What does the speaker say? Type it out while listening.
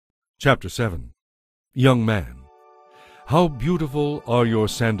Chapter 7. Young Man. How beautiful are your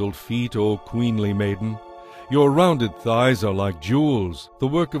sandaled feet, O queenly maiden! Your rounded thighs are like jewels, the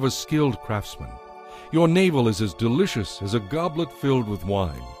work of a skilled craftsman. Your navel is as delicious as a goblet filled with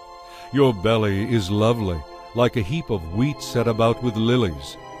wine. Your belly is lovely, like a heap of wheat set about with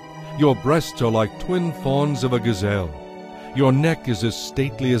lilies. Your breasts are like twin fawns of a gazelle. Your neck is as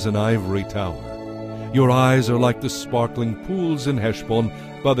stately as an ivory tower. Your eyes are like the sparkling pools in Heshbon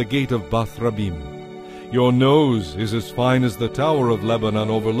by the gate of Bath-Rabim. Your nose is as fine as the tower of Lebanon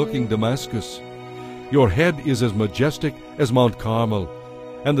overlooking Damascus. Your head is as majestic as Mount Carmel,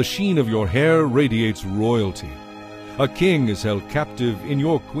 and the sheen of your hair radiates royalty. A king is held captive in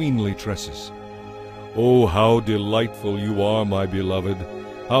your queenly tresses. Oh, how delightful you are, my beloved!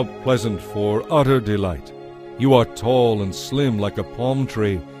 How pleasant for utter delight! You are tall and slim like a palm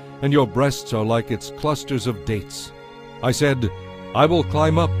tree, and your breasts are like its clusters of dates. I said, I will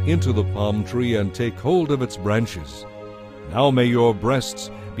climb up into the palm tree and take hold of its branches. Now may your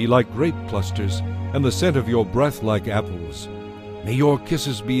breasts be like grape clusters, and the scent of your breath like apples. May your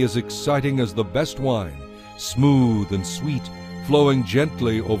kisses be as exciting as the best wine, smooth and sweet, flowing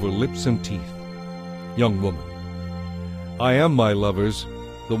gently over lips and teeth. Young woman. I am my lover's,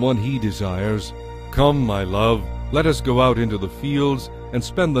 the one he desires. Come, my love, let us go out into the fields and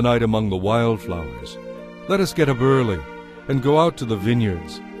spend the night among the wildflowers. Let us get up early and go out to the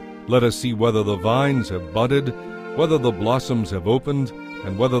vineyards. Let us see whether the vines have budded, whether the blossoms have opened,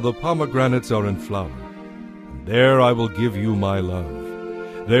 and whether the pomegranates are in flower. And there I will give you my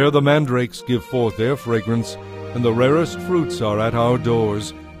love. There the mandrakes give forth their fragrance, and the rarest fruits are at our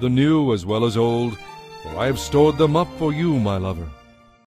doors, the new as well as old, for I have stored them up for you, my lover.